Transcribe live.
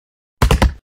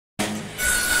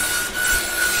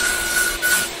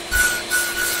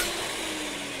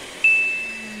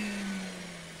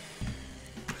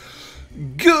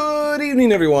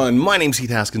evening, everyone. My name's Heath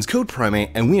Haskins, Code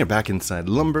Primate, and we are back inside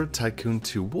Lumber Tycoon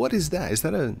 2. What is that? Is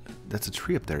that that's a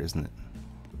tree up there, isn't it?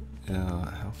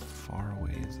 How far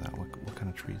away is that? What kind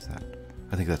of tree is that?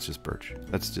 I think that's just birch.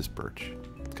 That's just birch.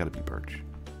 It's gotta be birch.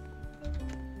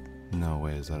 No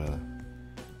way, is that a...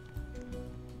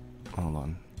 Hold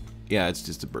on. Yeah, it's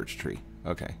just a birch tree.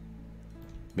 Okay.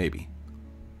 Maybe.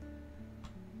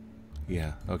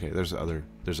 Yeah, okay, there's other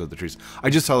trees. I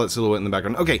just saw that silhouette in the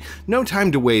background. Okay, no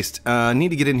time to waste. Need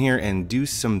to get in here and do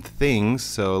some things,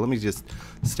 so let me just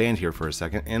stand here for a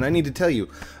second. And I need to tell you,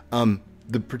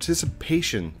 the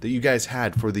participation that you guys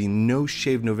had for the No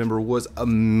Shave November was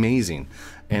amazing.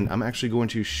 And I'm actually going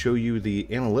to show you the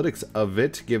analytics of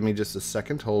it. Give me just a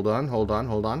second. Hold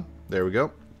on. There we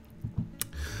go.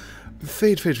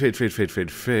 Fade.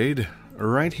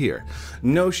 Right here.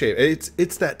 No shave.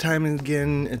 It's that time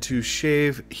again to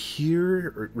shave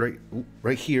here,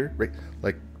 right here, right,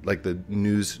 like the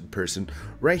news person.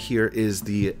 Right here is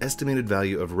the estimated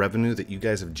value of revenue that you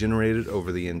guys have generated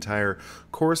over the entire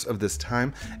course of this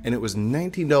time, and it was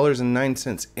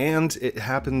 $19.09. And it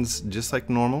happens just like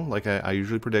normal, like I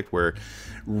usually predict, where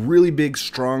really big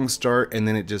strong start and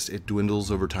then it dwindles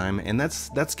over time, and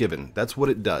that's given. That's what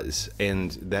it does,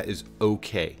 and that is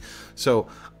okay. So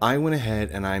I went ahead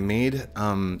and I made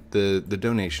the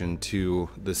donation to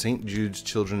the St. Jude's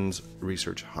Children's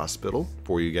Research Hospital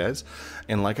for you guys,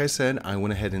 and like I said, I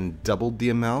went ahead and doubled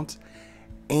the amount,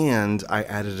 and I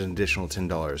added an additional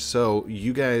 $10. So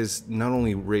you guys not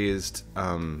only raised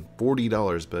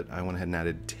 $40, but I went ahead and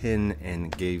added 10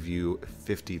 and gave you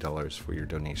 $50 for your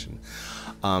donation.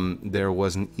 There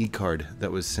was an e-card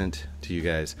that was sent to you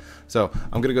guys. So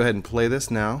I'm gonna go ahead and play this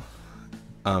now.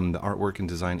 The artwork and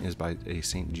design is by a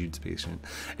St. Jude's patient.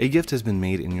 A gift has been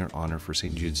made in your honor for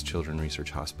St. Jude's Children's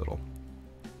Research Hospital.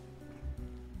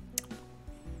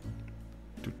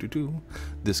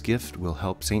 This gift will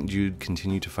help St. Jude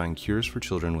continue to find cures for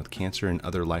children with cancer and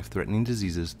other life-threatening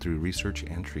diseases through research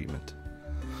and treatment.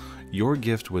 Your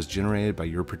gift was generated by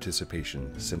your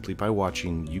participation. Simply by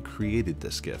watching, you created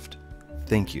this gift.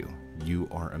 Thank you. You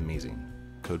are amazing.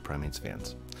 Code Primates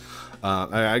fans.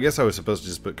 I guess I was supposed to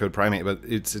just put Code Primate, but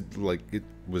it's like it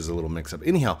was a little mix-up.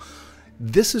 Anyhow,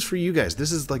 this is for you guys.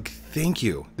 This is like, thank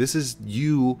you. This is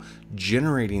you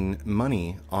generating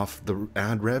money off the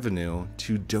ad revenue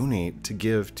to donate, to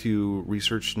give to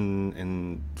research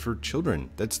and for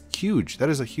children. That's huge. That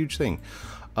is a huge thing.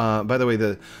 By the way,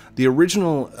 the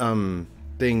original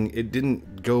thing, it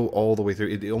didn't go all the way through.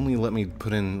 It only let me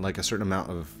put in like a certain amount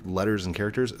of letters and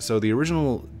characters. So the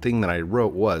original thing that I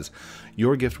wrote was,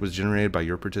 your gift was generated by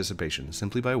your participation.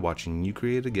 Simply by watching, you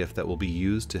create a gift that will be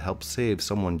used to help save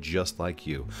someone just like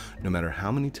you. No matter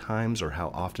how many times or how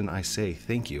often I say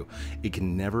thank you, it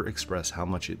can never express how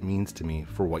much it means to me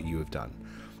for what you have done.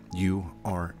 You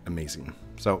are amazing.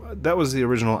 So that was the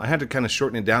original. I had to kind of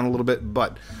shorten it down a little bit,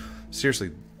 but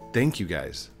seriously, thank you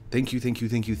guys. Thank you.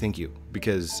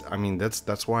 Because I mean,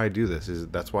 that's why I do this.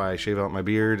 That's why I shave out my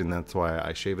beard, and that's why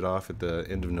I shave it off at the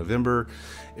end of November.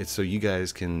 It's so you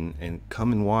guys can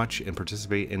come and watch and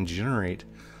participate and generate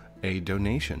a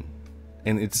donation.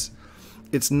 And it's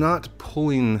not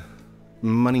pulling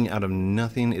money out of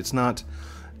nothing. It's not.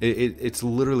 It's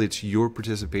literally, it's your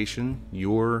participation.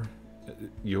 Your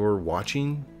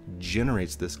watching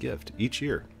generates this gift each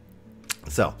year.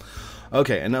 So.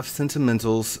 Okay, enough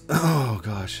sentimentals. Oh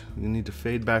gosh, we need to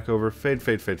fade back over. Fade.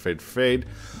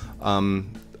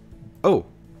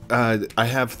 I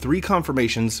have 3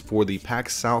 confirmations for the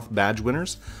PAX South badge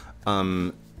winners.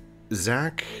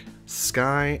 Zach,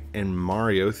 Sky, and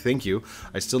Mario. Thank you.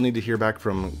 I still need to hear back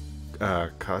from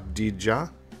Khadija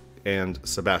and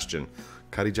Sebastian.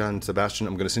 Khadija and Sebastian,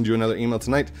 I'm going to send you another email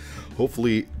tonight.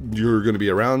 Hopefully you're going to be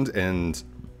around and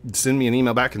send me an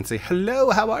email back and say, hello,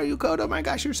 how are you, Code? Oh my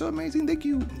gosh, you're so amazing, thank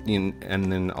you.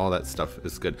 And then all that stuff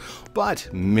is good. But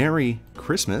Merry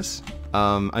Christmas.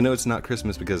 I know it's not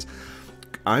Christmas because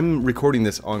I'm recording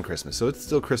this on Christmas, so it's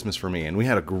still Christmas for me. And we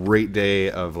had a great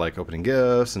day of like opening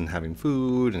gifts and having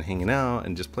food and hanging out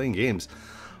and just playing games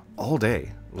all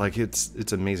day. Like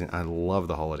it's amazing. I love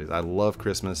the holidays. I love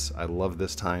Christmas. I love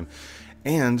this time.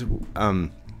 And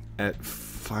at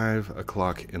 5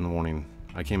 o'clock in the morning,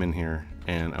 I came in here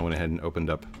and I went ahead and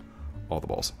opened up all the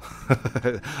balls.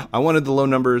 I wanted the low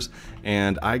numbers,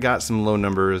 and I got some low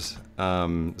numbers.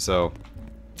 So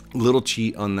little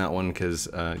cheat on that one, because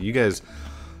you guys,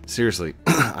 seriously,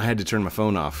 I had to turn my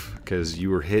phone off because you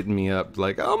were hitting me up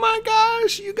like, oh my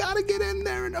gosh, you gotta get in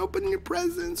there and open your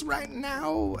presents right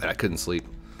now. And I couldn't sleep.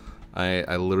 I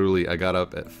got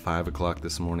up at 5 o'clock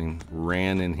this morning,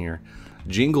 ran in here.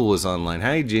 Jingle was online.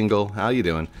 Hey Jingle, how you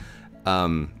doing?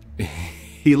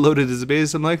 he loaded his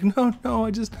base. I'm like, no,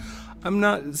 I'm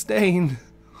not staying.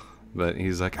 But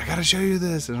he's like, I gotta show you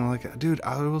this. And I'm like, dude,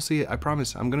 I will see it. I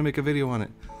promise. I'm gonna make a video on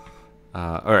it.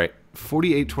 All right.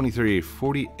 48.23,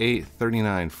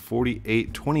 48.39,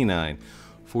 48.29,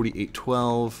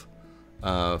 48.12,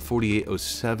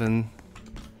 48.07.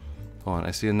 Hold on,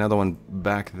 I see another one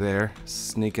back there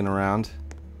sneaking around.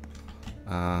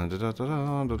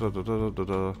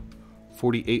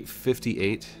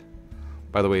 48.58.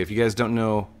 By the way, if you guys don't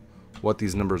know what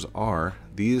these numbers are,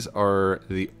 these are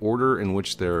the order in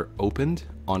which they're opened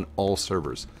on all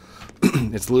servers.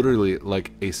 It's literally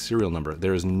like a serial number.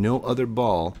 There is no other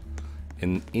ball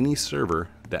in any server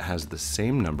that has the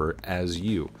same number as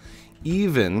you.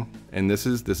 Even, and this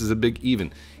is a big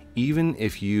even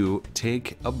if you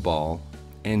take a ball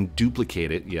and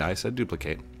duplicate it, yeah, I said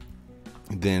duplicate,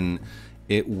 then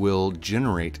it will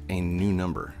generate a new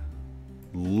number.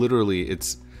 Literally,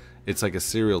 it's like a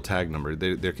serial tag number.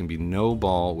 There can be no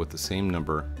ball with the same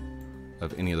number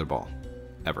of any other ball,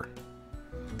 ever.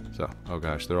 So, oh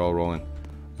gosh, they're all rolling.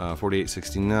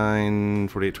 48.69,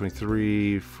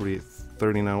 48.23,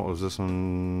 48.39, what was this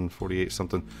one? 48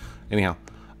 something. Anyhow,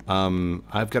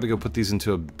 I've got to go put these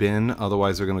into a bin,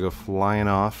 otherwise they're going to go flying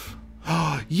off.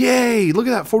 Yay! Look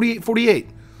at that, 48.48.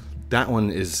 That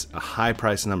one is a high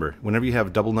price number. Whenever you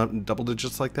have double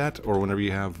digits like that, or whenever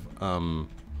you have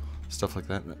stuff like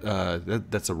that,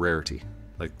 that's a rarity.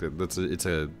 Like it's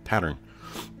a pattern.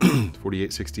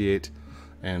 48.68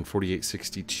 and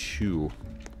 48.62.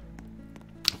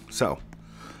 So,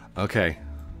 okay,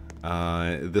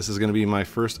 this is going to be my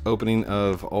first opening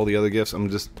of all the other gifts. I'm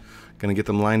just going to get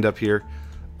them lined up here.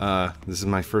 This is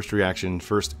my first reaction,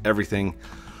 first everything.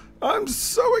 I'm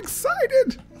so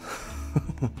excited.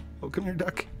 Oh, come here,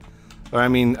 duck. Or, I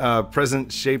mean,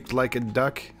 present shaped like a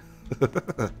duck.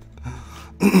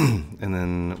 And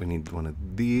then we need one of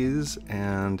these,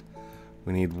 and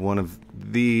we need one of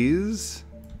these.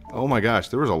 Oh my gosh,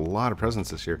 there was a lot of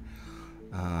presents this year.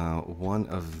 One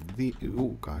of the,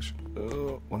 oh gosh,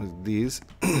 one of these,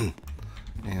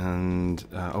 and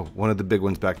oh, one of the big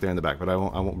ones back there in the back. But I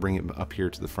won't bring it up here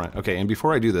to the front. Okay, and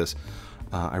before I do this,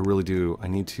 I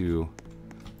need to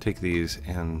take these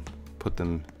and put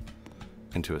them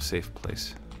into a safe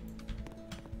place,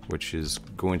 which is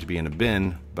going to be in a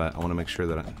bin, but I want to make sure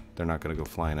that they're not going to go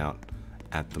flying out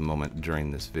at the moment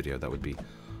during this video. That would be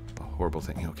a horrible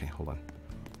thing. Okay, hold on.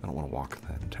 I don't want to walk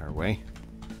that entire way.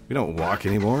 We don't walk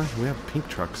anymore. We have pink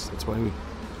trucks. That's why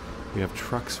we have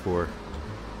trucks for.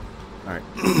 All right,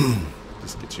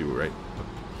 just get you right up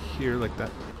here like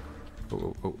that.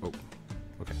 Oh.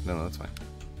 Okay, no, that's fine.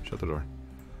 Shut the door.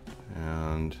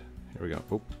 And here we go.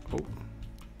 Oh.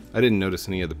 I didn't notice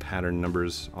any of the pattern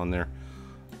numbers on there.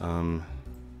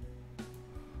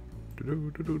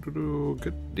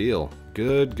 Good deal.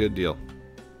 Good deal.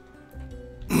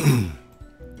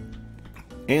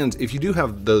 And if you do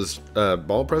have those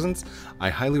ball presents, I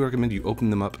highly recommend you open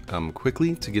them up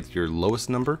quickly to get your lowest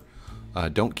number.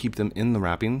 Don't keep them in the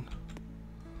wrapping.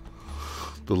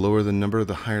 The lower the number,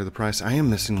 the higher the price. I am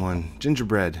missing one.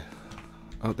 Gingerbread.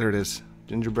 Oh, there it is.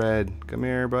 Gingerbread. Come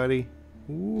here, buddy.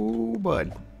 Ooh,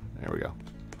 bud. There we go.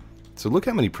 So look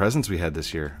how many presents we had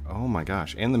this year. Oh my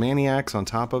gosh. And the Maniacs on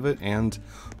top of it, and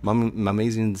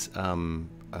Mamazin's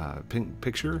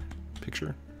picture.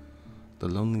 The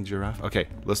Lonely Giraffe. Okay,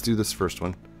 let's do this first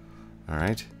one. All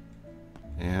right.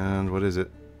 And what is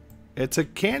it? It's a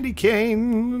candy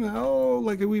cane. Oh,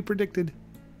 like we predicted.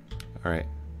 All right.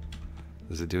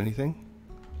 Does it do anything?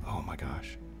 Oh my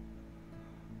gosh.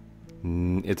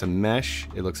 It's a mesh.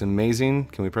 It looks amazing.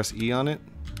 Can we press E on it?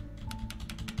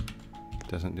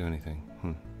 Doesn't do anything.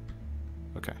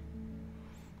 Okay.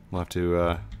 We'll have to,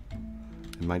 it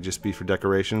might just be for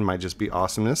decoration, might just be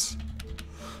awesomeness.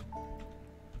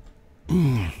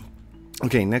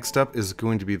 Okay, next up is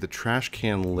going to be the trash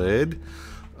can lid.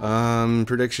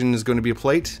 Prediction is going to be a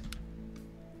plate.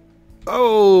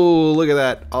 Oh, look at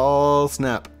that. All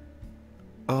snap.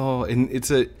 Oh, and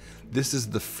this is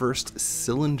the first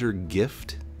cylinder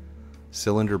gift.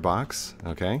 Cylinder box.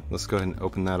 Okay, let's go ahead and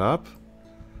open that up.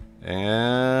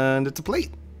 And it's a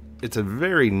plate. It's a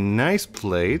very nice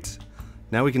plate.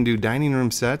 Now we can do dining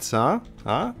room sets, huh?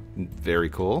 Very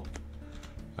cool.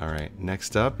 All right,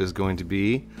 next up is going to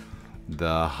be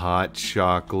the hot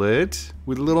chocolate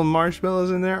with little marshmallows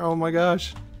in there. Oh my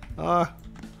gosh.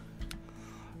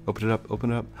 Open it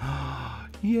up.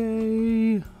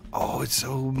 Yay. Oh, it's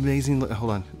so amazing. Look,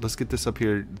 hold on. Let's get this up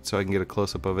here so I can get a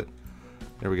close-up of it.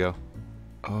 There we go.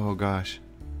 Oh gosh.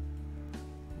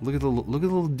 Look at the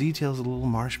little details of the little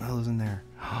marshmallows in there.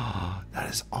 Oh, that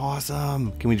is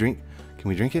awesome. Can we drink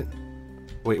it?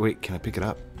 Wait, can I pick it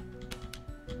up?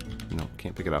 No,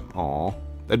 can't pick it up. Aw.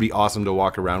 That'd be awesome to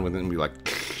walk around with it and be like,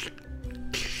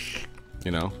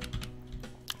 you know.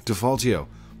 Defaultio.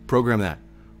 Program that.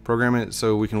 Program it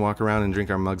so we can walk around and drink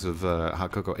our mugs of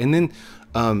hot cocoa. And then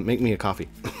make me a coffee.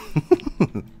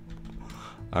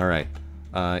 Alright.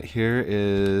 Here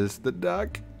is the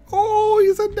duck. Oh,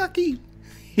 he's a ducky.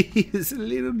 He's a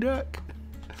little duck.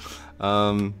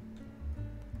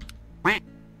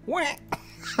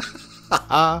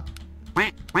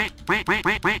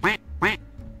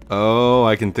 Oh,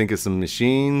 I can think of some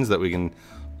machines that we can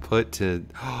put to...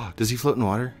 Oh, does he float in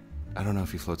water? I don't know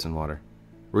if he floats in water.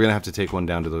 We're going to have to take one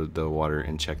down to the water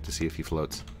and check to see if he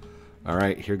floats.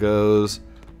 Alright, here goes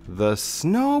the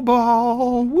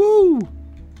snowball. Woo!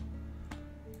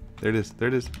 There it is. There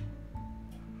it is.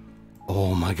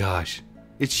 Oh my gosh.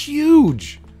 It's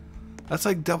huge! That's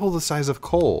like double the size of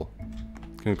coal.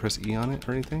 Can we press E on it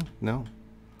or anything? No?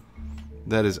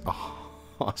 That is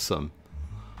awesome.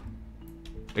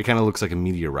 It kind of looks like a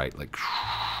meteorite. Like...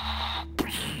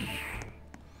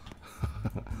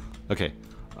 Okay.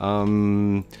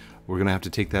 We're gonna have to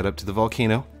take that up to the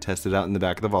volcano, test it out in the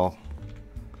back of the vol.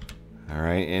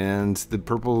 Alright, and the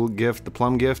purple gift, the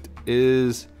plum gift,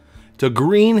 is it's a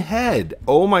green head.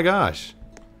 Oh my gosh.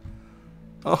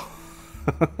 Oh.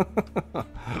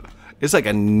 It's like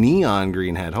a neon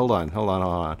green head. Hold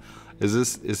on. Is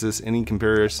this any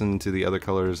comparison to the other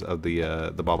colors of the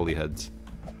bobbly heads?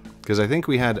 Because I think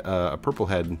we had a purple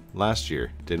head last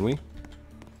year, didn't we?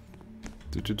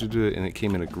 And it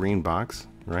came in a green box,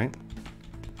 right?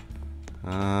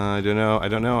 I don't know.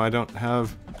 I don't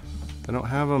have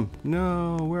them.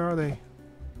 No, where are they?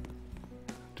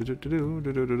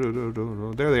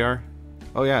 There they are.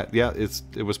 Oh yeah,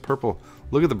 it was purple.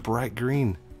 Look at the bright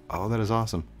green. Oh, that is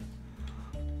awesome.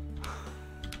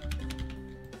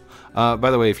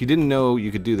 By the way, if you didn't know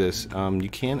you could do this, you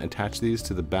can attach these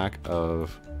to the back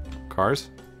of cars,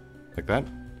 like that,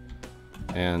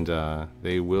 and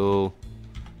they will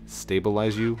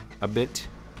stabilize you a bit.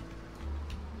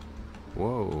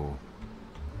 Whoa.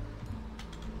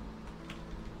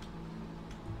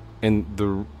 And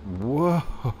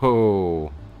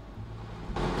whoa.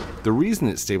 The reason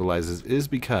it stabilizes is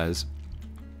because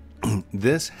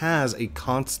this has a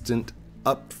constant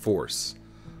up force.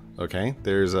 Okay,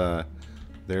 there's a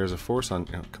force on.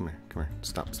 Oh, come here.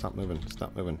 Stop moving.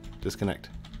 Disconnect.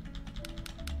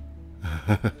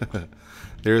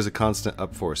 There is a constant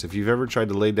up force. If you've ever tried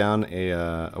to lay down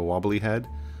a wobbly head,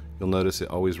 you'll notice it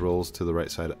always rolls to the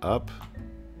right side up.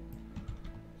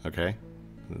 Okay,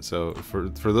 and so for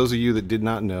those of you that did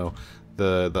not know,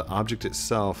 the object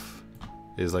itself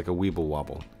is like a weeble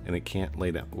wobble, and it can't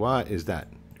lay down. Why is that?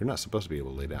 You're not supposed to be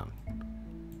able to lay down.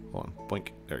 Hold on,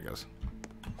 blink. There it goes.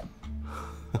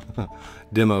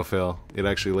 Demo fail. It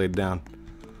actually laid down.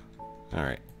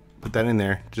 Alright. Put that in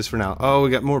there just for now. Oh, we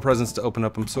got more presents to open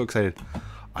up. I'm so excited.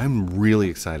 I'm really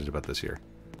excited about this year.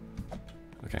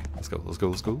 Okay, let's go.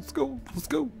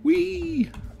 Whee!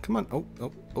 Come on. Oh.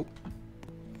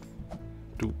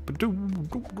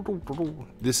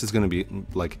 This is going to be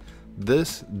like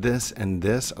this, and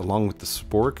this, along with the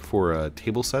spork for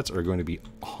table sets, are going to be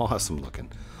awesome looking.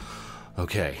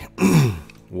 Okay.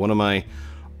 One of my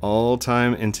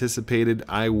all-time anticipated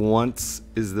I wants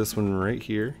is this one right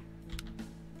here.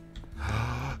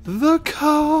 The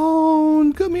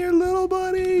cone! Come here, little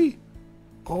buddy!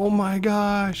 Oh my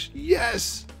gosh,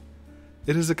 yes!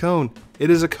 It is a cone. It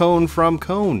is a cone from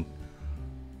Cone.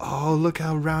 Oh, look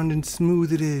how round and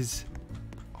smooth it is.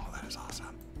 Oh, that is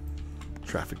awesome.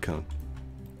 Traffic cone.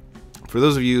 For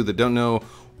those of you that don't know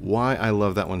why I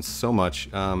love that one so much,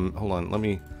 hold on, let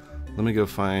me go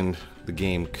find the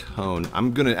game Cone.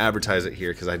 I'm gonna advertise it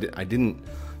here because I didn't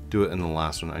do it in the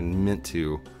last one. I meant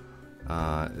to.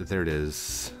 There it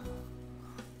is.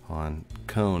 On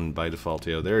Cone by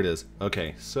Defaultio. There it is.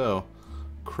 Okay, so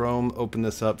Chrome, open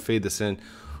this up, fade this in.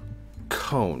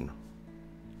 Cone.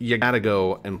 You gotta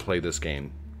go and play this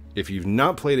game. If you've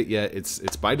not played it yet, it's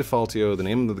by Defaultio. The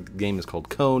name of the game is called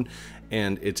Cone,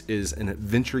 and it is an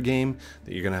adventure game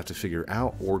that you're gonna have to figure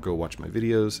out, or go watch my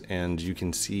videos and you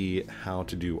can see how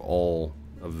to do all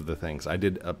of the things. I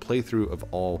did a playthrough of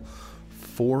all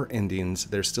 4 endings.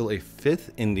 There's still a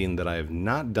 5th ending that I have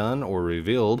not done or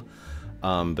revealed,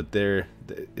 but there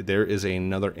is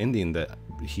another ending that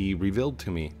he revealed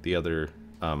to me the other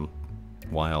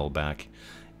while back,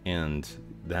 and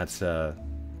that's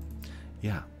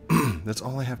yeah. That's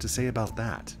all I have to say about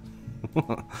that.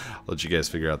 I'll let you guys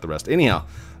figure out the rest. Anyhow,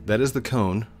 that is the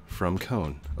cone from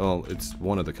Cone. Well, it's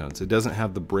one of the cones. It doesn't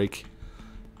have the break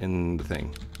in the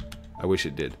thing. I wish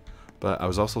it did. But I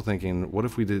was also thinking, what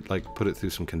if we did, like, put it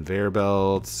through some conveyor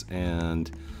belts and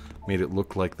Made it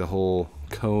look like the whole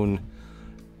cone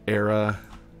era.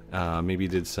 Maybe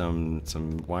did some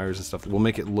wires and stuff. We'll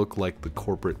make it look like the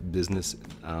corporate business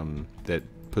that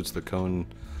puts the cone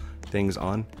things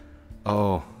on.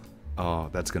 Oh,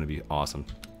 that's gonna be awesome.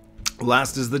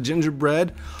 Last is the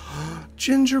gingerbread.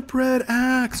 Gingerbread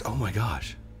axe. Oh my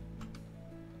gosh.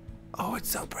 Oh, it's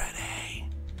so pretty.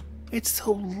 It's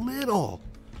so little.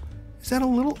 Is that a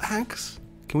little axe?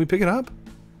 Can we pick it up?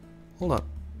 Hold up.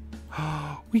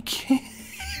 Oh, we can't.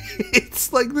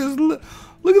 It's like this. Look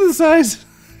at the size.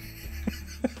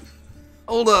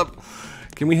 Hold up.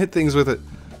 Can we hit things with it?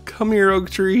 Come here, oak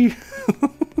tree.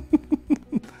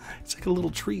 It's like a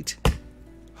little treat.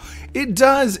 It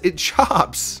does. It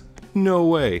chops. No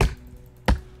way.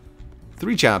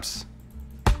 3 chops.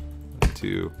 1,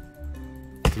 2,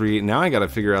 3. Now I got to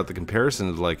figure out the comparison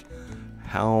of like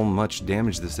how much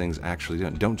damage this thing's actually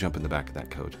doing. Don't jump in the back of that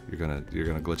coat. You're gonna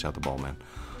glitch out the ball, man.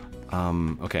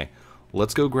 Okay,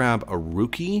 let's go grab a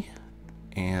Ruki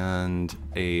and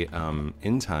a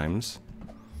end times.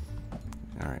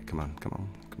 All right, come on.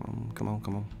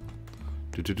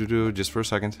 Do just for a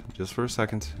second,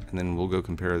 and then we'll go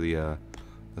compare the.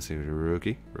 Let's see,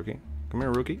 Ruki, come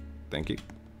here, Ruki. Thank you.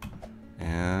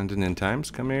 And an end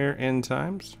times. Come here, end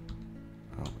times.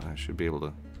 Oh, I should be able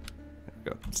to. There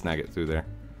we go. Snag it through there.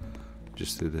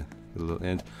 Just through the little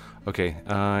end. Okay,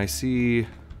 I see.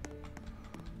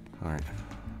 Alright.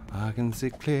 I can see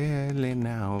clearly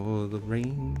now the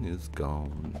rain is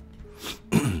gone.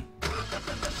 Okay.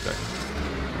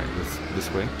 Alright, this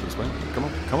way.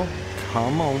 Come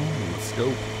on. Let's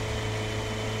go.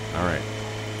 Alright.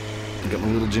 Got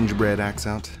my little gingerbread axe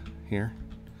out here.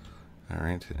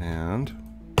 Alright, and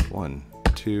 1,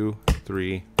 2,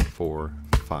 3, 4,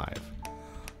 5.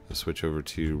 Let's switch over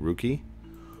to Ruki.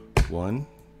 1,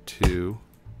 2,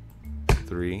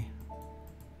 3,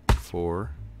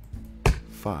 4,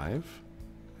 5.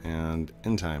 And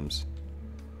end times.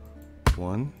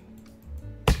 1,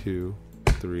 2,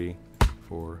 3,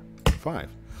 4, 5.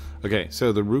 Okay,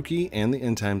 so the Ruki and the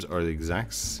end times are the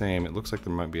exact same. It looks like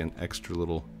there might be an extra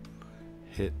little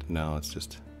hit. No, it's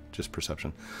just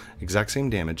perception. Exact same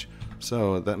damage.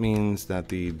 So that means that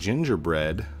the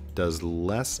gingerbread does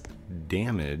less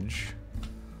damage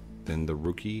than the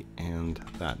Ruki and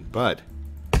that. But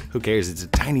who cares? It's a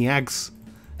tiny axe.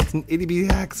 It's an itty bitty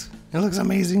axe. It looks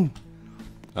amazing.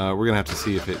 We're gonna have to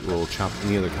see if it will chop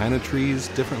any other kind of trees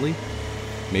differently.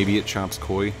 Maybe it chops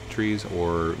koi trees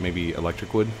or maybe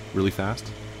electric wood really fast.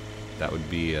 That would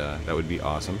be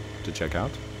awesome to check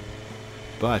out.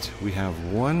 But we have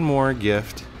one more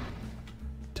gift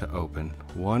to open.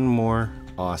 One more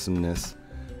awesomeness.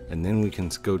 And then we can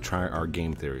go try our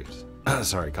game theories.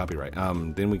 Sorry, copyright.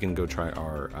 Then we can go try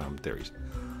our theories.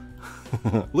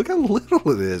 Look how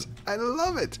little it is. I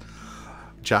love it.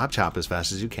 Chop, chop as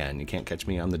fast as you can. You can't catch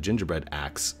me on the gingerbread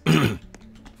axe.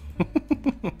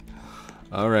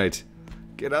 All right.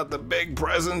 Get out the big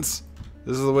presents.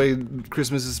 This is the way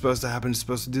Christmas is supposed to happen. It's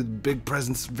supposed to do the big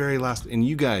presents very last. And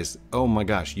you guys, oh my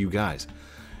gosh, you guys.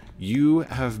 You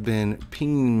have been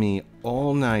pinging me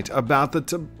all night about the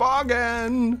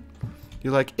toboggan.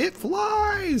 You're like, it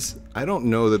flies. I don't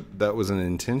know that that was an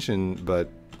intention, but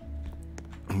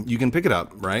you can pick it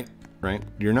up, right? Right?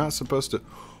 You're not supposed to.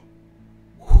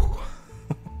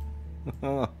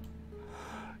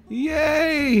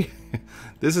 Yay!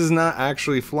 This is not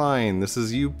actually flying. This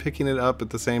is you picking it up at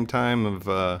the same time of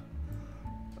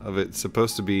it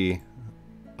supposed to be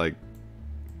like,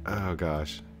 oh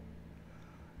gosh.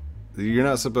 You're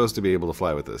not supposed to be able to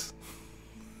fly with this.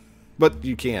 But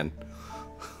you can.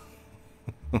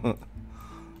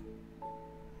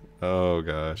 Oh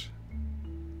gosh.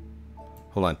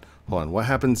 Hold on. What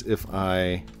happens if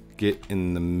I get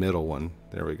in the middle one?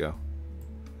 There we go.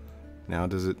 Now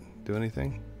does it do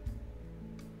anything?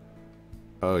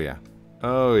 Oh yeah.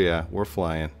 Oh yeah, we're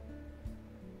flying.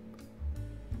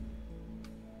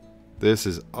 This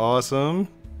is awesome.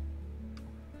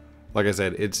 Like I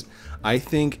said, I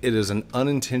think it is an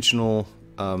unintentional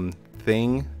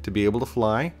thing to be able to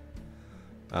fly.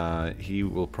 He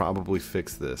will probably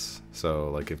fix this.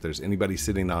 So like if there's anybody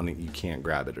sitting on it, you can't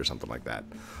grab it or something like that.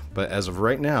 But as of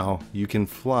right now, you can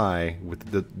fly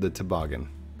with the toboggan.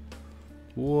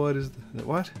 What is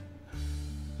what?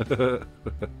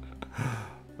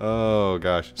 Oh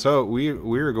gosh. So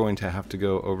we're going to have to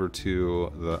go over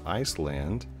to the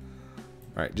Iceland.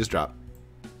 All right, just drop.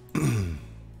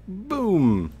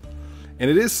 Boom. And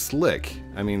it is slick.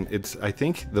 I mean, I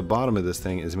think the bottom of this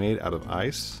thing is made out of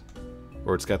ice,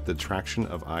 or it's got the traction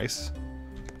of ice.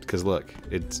 Because look,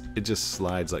 it just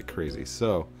slides like crazy.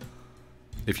 So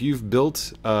if you've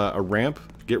built a ramp,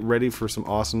 get ready for some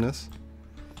awesomeness.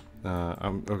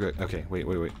 Okay. Wait.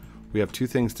 We have 2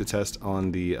 things to test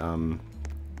on the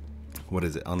what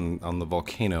is it? On the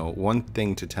volcano. 1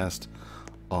 thing to test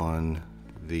on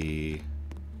the.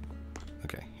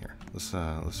 Okay, here. Let's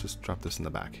just drop this in the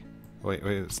back.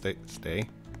 Wait. Stay.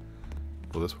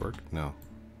 Will this work? No.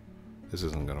 This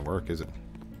isn't gonna work, is it?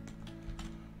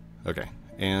 Okay.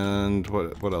 And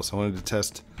what else? I wanted to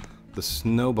test the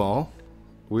snowball.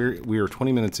 We are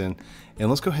 20 minutes in, and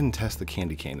let's go ahead and test the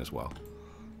candy cane as well.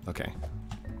 Okay.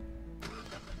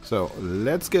 So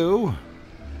let's go.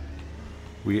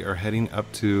 We are heading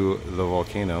up to the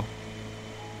volcano.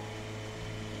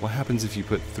 What happens if you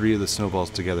put 3 of the snowballs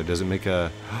together? Does it make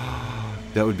a?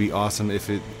 That would be awesome if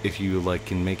you like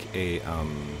can make a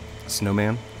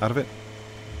snowman out of it.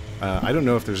 I don't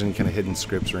know if there's any kind of hidden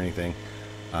scripts or anything.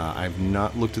 I've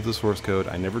not looked at the source code.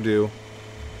 I never do.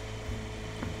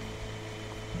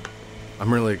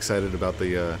 I'm really excited about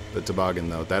the toboggan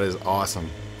though. That is awesome.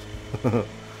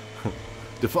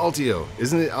 Defaultio,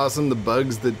 isn't it awesome the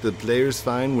bugs that the players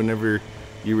find whenever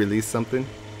you release something?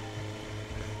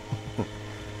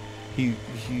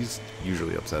 He's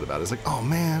usually upset about it. It's like, oh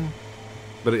man.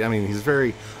 But I mean, he's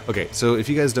very okay. So if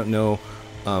you guys don't know,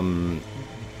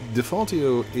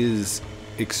 Defaultio is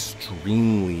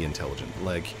extremely intelligent.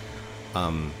 Like,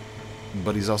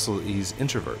 but he's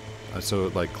introvert. So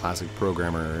like classic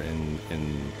programmer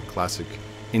and classic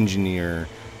engineer,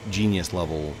 genius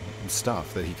level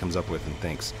stuff that he comes up with and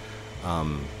thinks.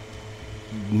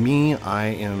 Me, I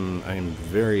am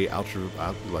very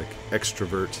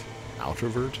extrovert,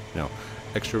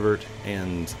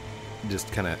 and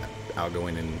just kind of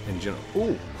outgoing in general.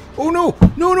 Oh no!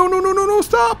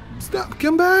 Stop!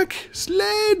 Come back!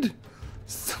 Sled!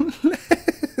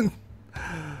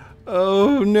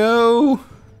 Oh no!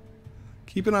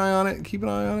 Keep an eye on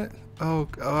it. Oh,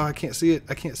 I can't see it.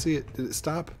 Did it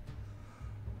stop?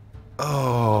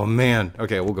 Oh man.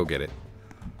 Okay, we'll go get it.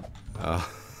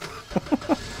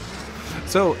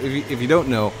 So if you don't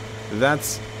know,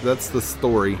 that's the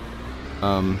story.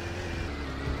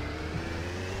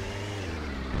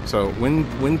 So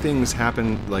when things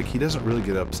happen, like, he doesn't really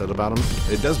get upset about them.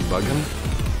 It does bug him,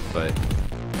 but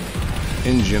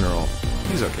in general,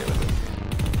 he's okay with it.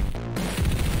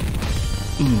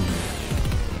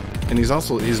 And he's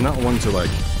not one to like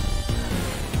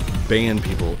ban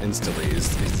people instantly. He's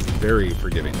very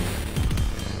forgiving.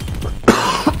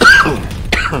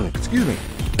 Excuse me.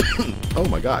 Oh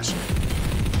my gosh.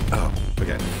 Oh,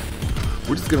 okay.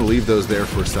 We're just gonna leave those there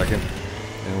for a second,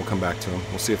 and we'll come back to them.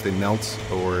 We'll see if they melt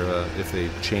or if they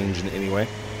change in any way.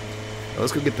 Now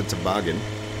let's go get the toboggan.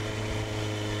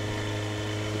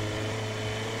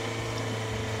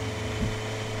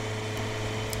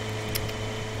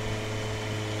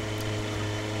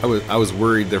 I was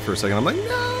worried there for a second. I'm like,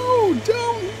 no,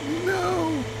 don't,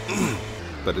 no.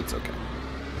 But it's okay.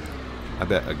 I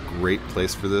bet a great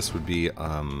place for this would be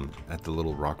at the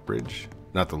little rock bridge.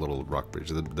 Not the little rock bridge,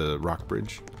 the rock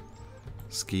bridge.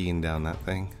 Skiing down that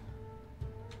thing.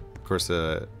 Of course,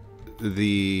 the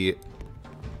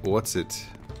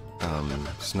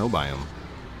snow biome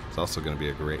is also going to be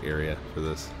a great area for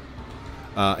this.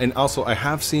 And also, I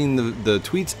have seen the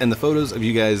tweets and the photos of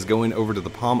you guys going over to the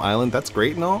Palm Island. That's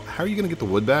great and all. How are you going to get the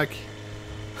wood back?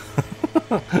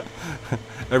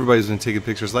 Everybody's been taking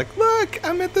pictures like, look,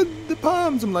 I'm at the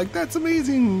palms. I'm like, that's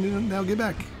amazing. Now get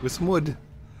back with some wood.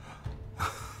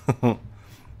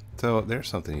 So there's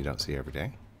something you don't see every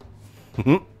day.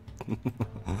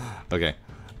 Okay.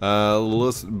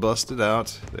 Let's bust it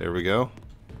out. There we go.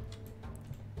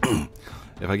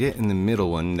 If I get in the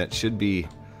middle one, that should be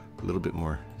a little bit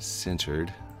more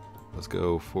centered. Let's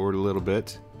go forward a little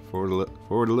bit. Forward a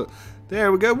little.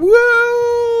 There we go.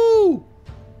 Woo!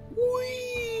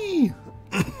 Whee!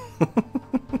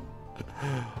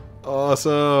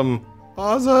 Awesome.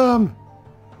 Awesome.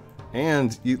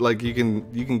 And you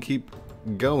can keep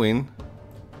going.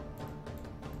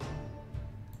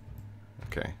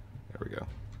 Okay. There we go.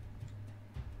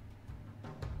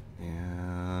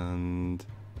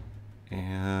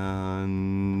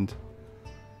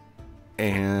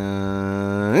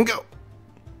 And go.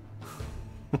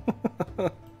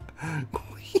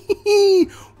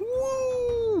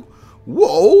 Woo!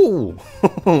 Whoa!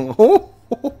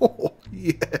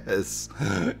 Yes.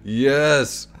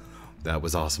 Yes. That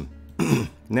was awesome.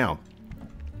 Now,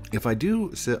 if I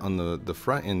do sit on the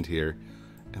front end here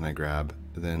and I grab,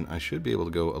 then I should be able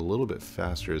to go a little bit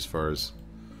faster as far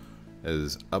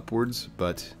as upwards.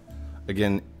 But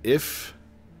again, if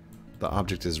the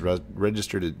object is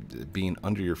registered as being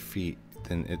under your feet,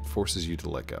 then it forces you to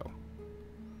let go.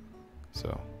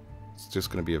 So it's just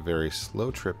going to be a very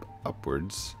slow trip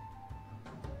upwards.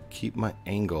 Keep my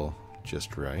angle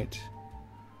just right.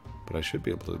 But I should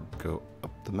be able to go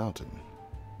up the mountain.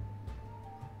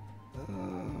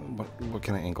 What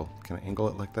can I angle? Can I angle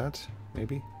it like that?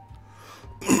 Maybe?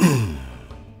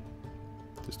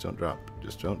 Just don't drop.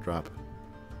 Just don't drop.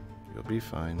 You'll be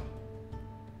fine.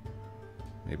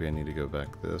 Maybe I need to go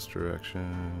back this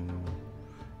direction.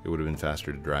 It would have been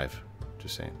faster to drive.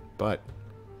 Just saying. But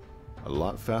a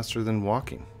lot faster than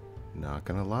walking. Not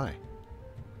gonna lie.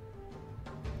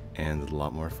 And a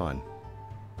lot more fun.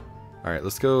 Alright,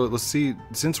 let's go. Let's see.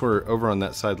 Since we're over on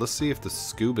that side, let's see if the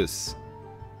Scubus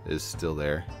is still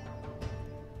there.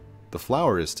 The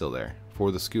flower is still there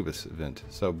for the Scubus event.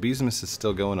 So Beesmas is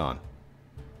still going on.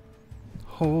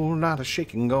 Whole lot of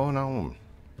shaking going on.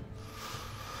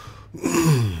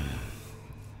 I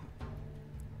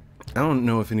don't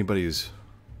know if anybody's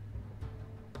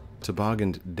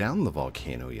tobogganed down the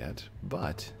volcano yet,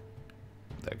 but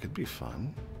that could be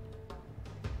fun.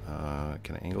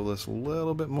 Can I angle this a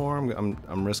little bit more?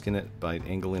 I'm risking it by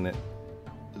angling it.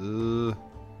 There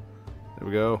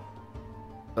we go.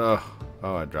 Oh,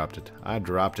 I dropped it. I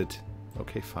dropped it.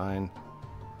 Okay, fine.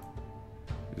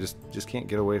 Just can't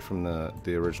get away from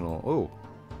the original. Oh,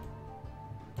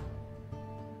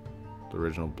 the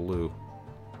original blue.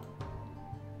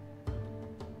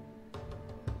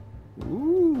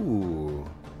 Ooh,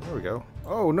 there we go.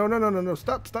 Oh, no!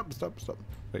 Stop!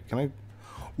 Wait, can I?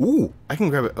 Ooh, I can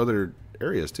grab it other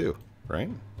areas too, right?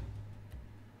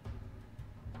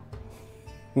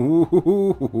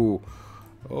 Ooh,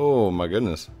 oh my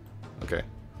goodness. Okay,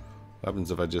 what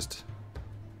happens if I just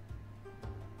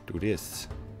do this?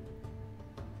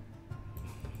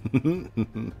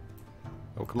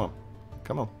 Oh, come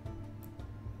on.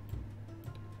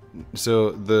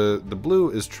 So the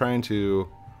blue is trying to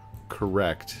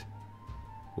correct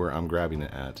where I'm grabbing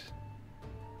it at.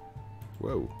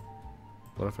 Whoa.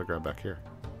 What if I grab back here?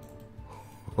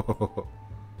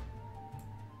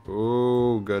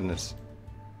 Oh, goodness.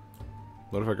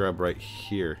 What if I grab right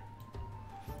here?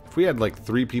 If we had like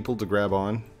 3 people to grab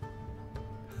on.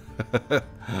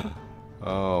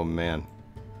 Oh, man.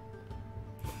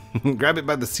 Grab it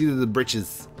by the seat of the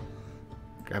britches.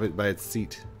 Grab it by its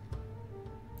seat.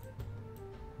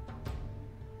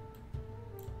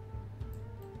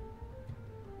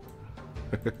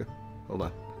 Hold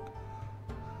on.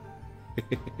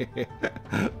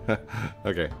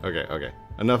 Okay.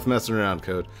 Enough messing around,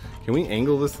 code. Can we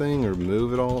angle this thing or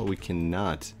move it all? We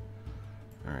cannot.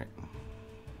 Alright.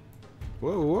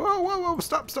 Whoa.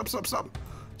 Stop.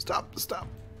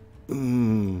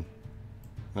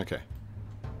 Okay.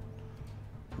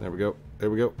 There we go.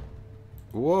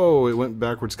 Whoa, it went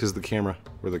backwards because the camera,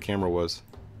 where the camera was.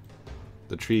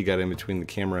 The tree got in between the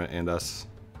camera and us.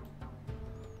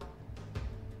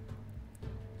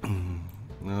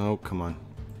 No, come on.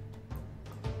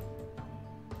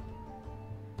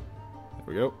 There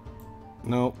we go.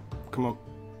 No, come on.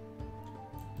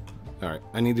 Alright,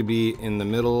 I need to be in the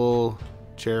middle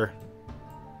chair.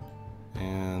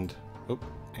 And,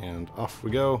 and off we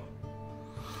go.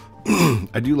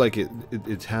 I do like it.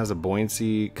 It has a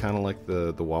buoyancy, kind of like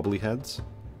the wobbly heads.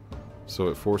 So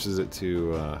it forces it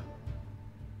to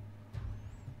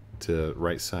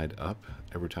right side up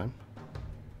every time.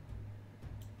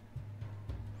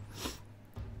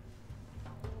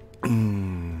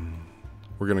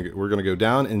 We're gonna go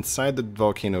down inside the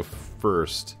volcano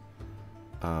first.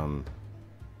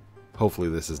 Hopefully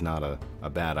this is not a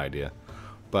bad idea,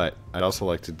 but I'd also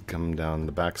like to come down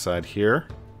the backside here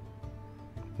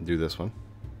and do this one.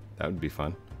 That would be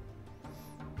fun.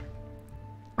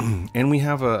 And we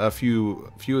have a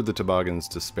few of the toboggans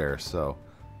to spare, so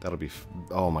that'll be.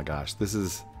 Oh my gosh, this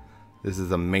is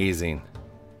amazing.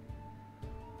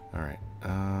 All right.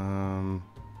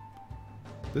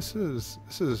 This is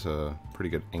a pretty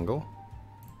good angle,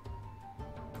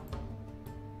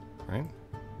 right?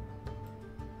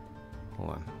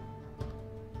 Hold on.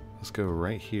 Let's go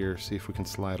right here, see if we can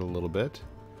slide a little bit.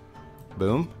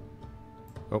 Boom.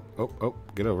 Oh,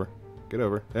 get over.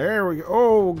 There we go.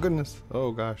 Oh, goodness.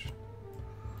 Oh, gosh.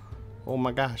 Oh,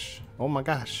 my gosh. There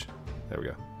we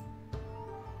go.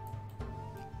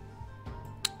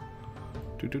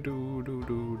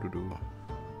 Do.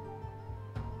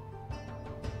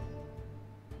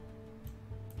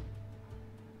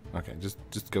 Okay,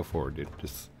 just go forward, dude.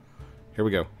 Here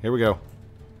we go.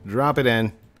 Drop it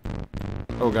in.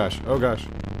 Oh gosh.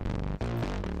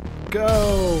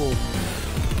 Go.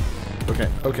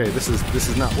 Okay. This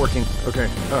is not working. Okay.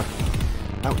 Ow.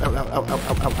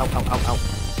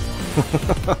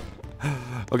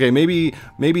 Okay, maybe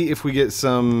if we get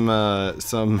some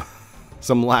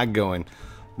lag going,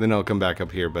 then I'll come back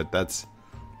up here. But that's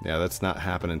not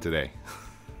happening today.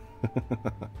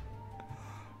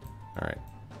 Alright.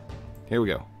 Here we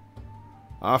go.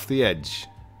 Off the edge.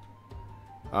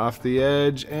 Off the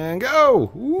edge and go!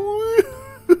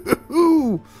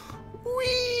 Woo!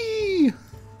 Whee!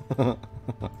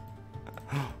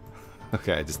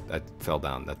 Okay, I fell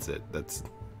down. That's it.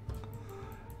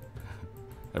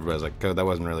 Everybody's like, oh, that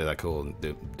wasn't really that cool.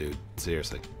 Dude,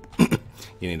 seriously.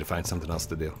 You need to find something else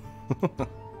to do.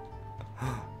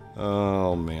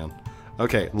 Oh, man.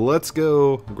 Okay, let's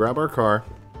go grab our car.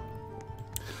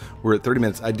 We're at 30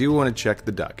 minutes. I do want to check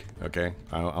the duck, okay?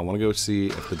 I want to go see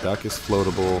if the duck is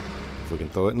floatable, if we can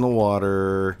throw it in the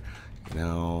water, you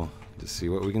know, just see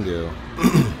what we can do.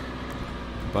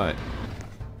 But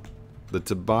the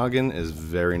toboggan is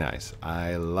very nice.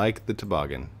 I like the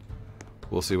toboggan.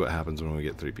 We'll see what happens when we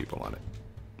get 3 people on it.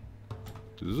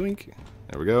 Zoink.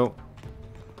 There we go.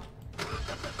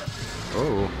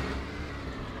 Oh.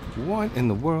 What in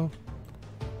the world?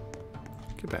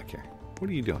 Get back here. What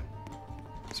are you doing?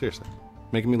 Seriously.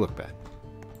 Making me look bad.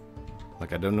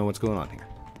 Like I don't know what's going on here.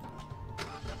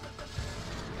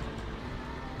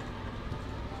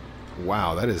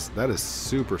 Wow, that is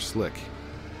super slick.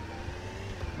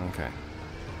 Okay.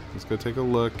 Let's go take a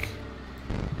look.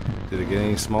 Did it get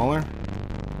any smaller?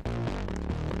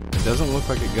 It doesn't look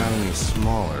like it got any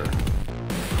smaller.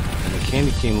 And the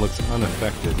candy cane looks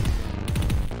unaffected.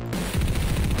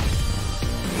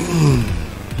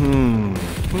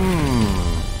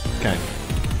 Okay.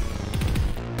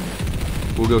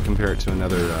 We'll go compare it to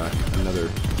another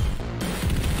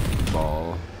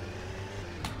ball.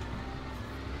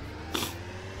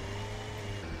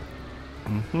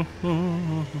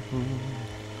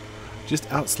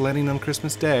 Just out sledding on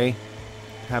Christmas Day.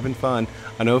 Having fun.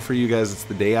 I know for you guys it's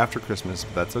the day after Christmas,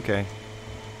 but that's okay.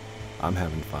 I'm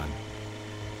having fun.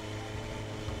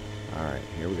 Alright,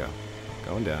 here we go.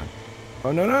 Going down.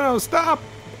 Oh, no, stop!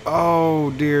 Oh,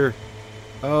 dear.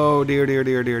 Oh,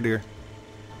 dear.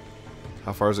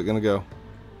 How far is it gonna go?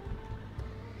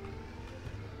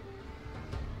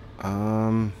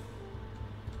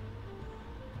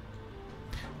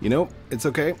 You know, it's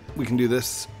okay. We can do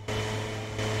this.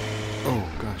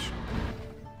 Oh, gosh.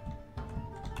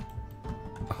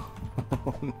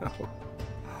 Oh,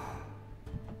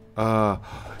 no.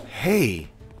 Hey.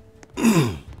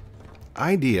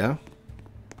 Idea.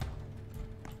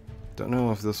 Don't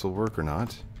know if this will work or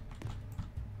not.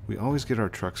 We always get our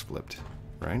trucks flipped,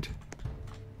 right?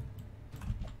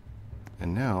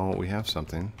 And now we have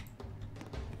something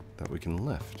that we can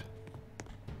lift.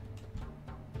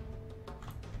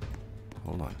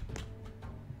 Hold on.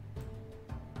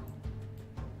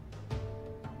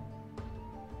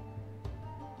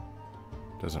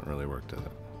 Doesn't really work, does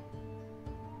it?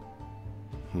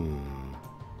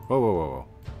 Whoa.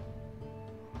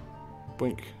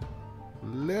 Boink.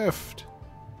 Lift.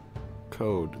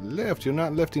 Code. Lift. You're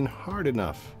not lifting hard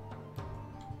enough.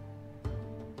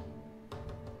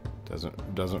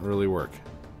 Doesn't really work.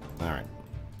 Alright.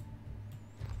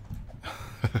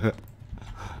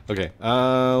 Okay,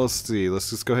 let's see. Let's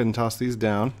just go ahead and toss these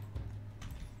down.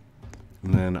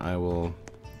 And then I will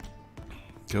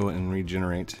go and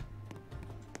regenerate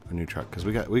a new truck. Because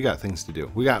we got things to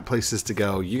do. We got places to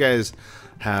go. You guys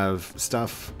have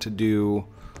stuff to do.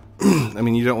 I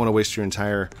mean, you don't want to waste your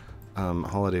entire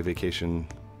holiday vacation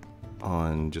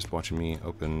on just watching me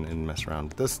open and mess around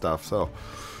with this stuff. So,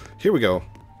 here we go.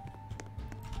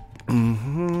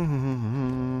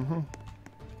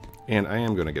 And I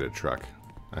am going to get a truck.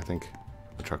 I think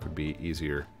a truck would be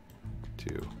easier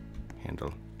to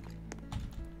handle.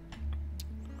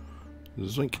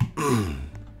 Zoink.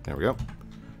 There we go.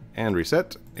 And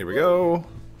reset. Here we go.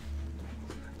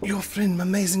 Your friend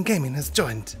Amazing Gaming has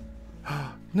joined.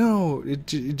 No,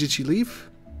 did she leave?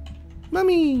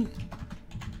 Mummy!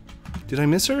 Did I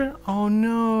miss her? Oh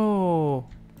no!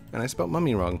 And I spelled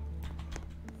mummy wrong.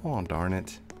 Oh darn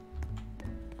it.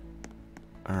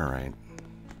 Alright.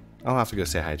 I'll have to go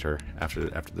say hi to her after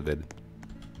the vid.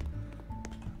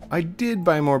 I did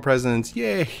buy more presents.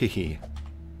 Yay!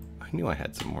 I knew I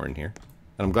had some more in here.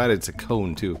 And I'm glad it's a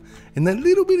cone too. And that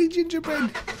little bitty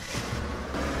gingerbread.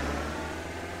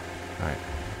 Alright.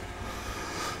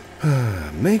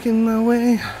 Making my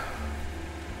way.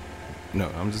 No,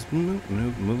 I'm just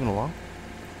moving along.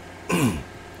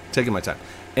 Taking my time.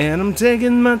 And I'm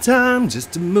taking my time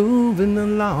just moving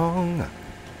along.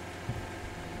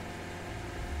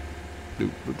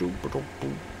 Boink.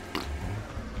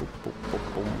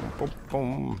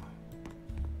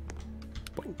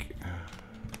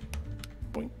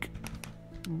 Boink.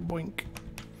 Boink.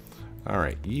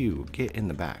 Alright, you get in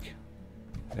the back.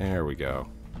 There we go.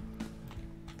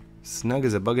 Snug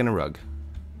as a bug in a rug.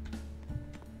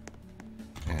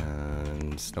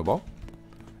 And snowball.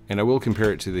 And I will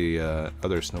compare it to the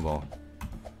other snowball,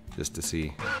 just to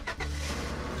see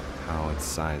how its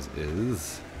size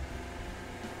is.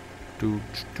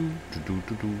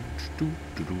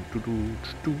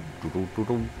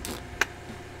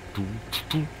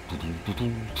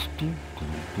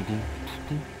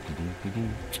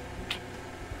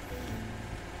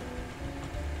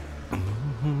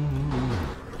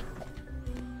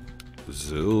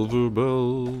 Silver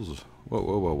bells. Whoa,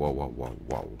 whoa, whoa, whoa, whoa, whoa,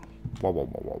 whoa. Whoa, whoa,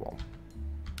 whoa, whoa, whoa.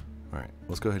 Alright,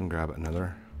 let's go ahead and grab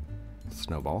another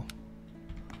snowball.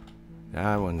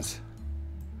 That one's...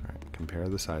 Alright, compare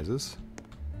the sizes.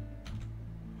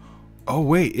 Oh,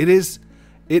 wait, it is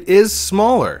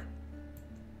smaller.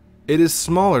 It is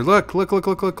smaller. Look, look, look,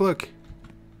 look, look, look.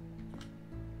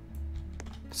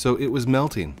 So it was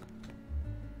melting.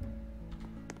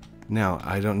 Now,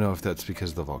 I don't know if that's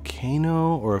because of the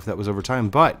volcano or if that was over time,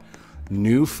 but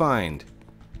new find.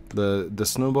 The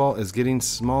snowball is getting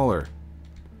smaller.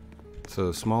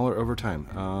 So smaller over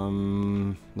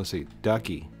time. Let's see,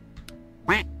 Ducky.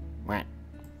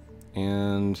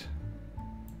 And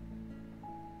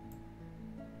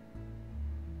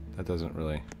that doesn't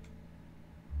really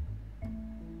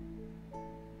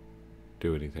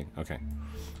do anything. Okay.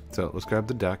 So let's grab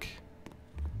the duck.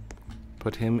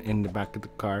 Put him in the back of the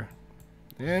car.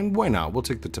 And why not? We'll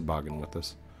take the toboggan with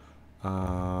us.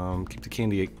 Keep the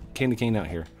candy cane out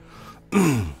here.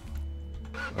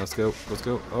 Let's go. Let's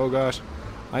go. Oh gosh.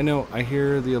 I know. I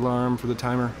hear the alarm for the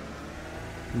timer.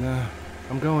 Nah,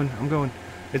 I'm going. I'm going.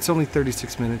 It's only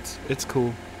 36 minutes. It's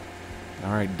cool.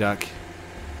 All right, duck.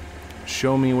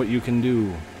 Show me what you can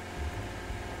do.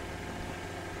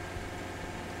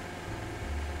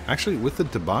 Actually, with the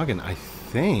toboggan, I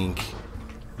think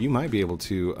you might be able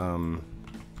to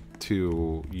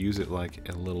use it like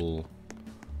a little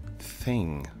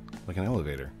thing, like an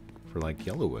elevator for like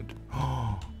Yellowwood.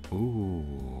 Oh,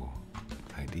 ooh,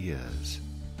 ideas.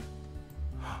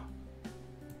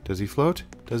 Does he float?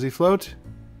 Does he float?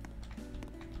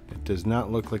 It does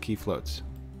not look like he floats.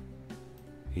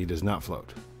 He does not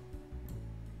float.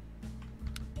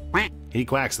 He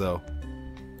quacks though.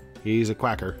 He's a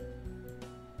quacker.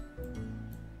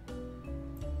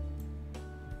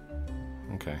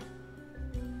 Okay.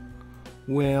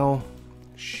 Well,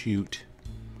 shoot.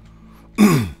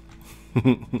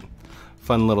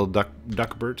 Fun little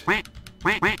duckbird. Where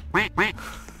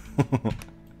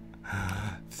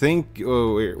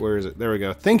is it? There we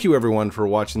go. Thank you everyone for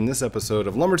watching this episode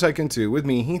of Lumber Tycoon 2 with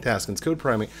me, Heath Haskins, Code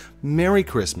Primate. Merry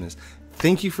Christmas.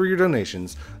 Thank you for your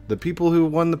donations. The people who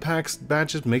won the packs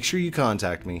badges, make sure you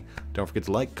contact me. Don't forget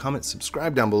to like, comment,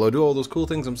 subscribe down below. Do all those cool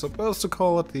things I'm supposed to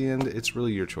call at the end. It's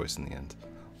really your choice in the end.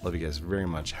 Love you guys very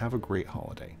much. Have a great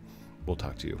holiday. We'll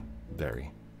talk to you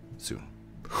very soon.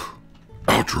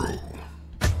 Outro.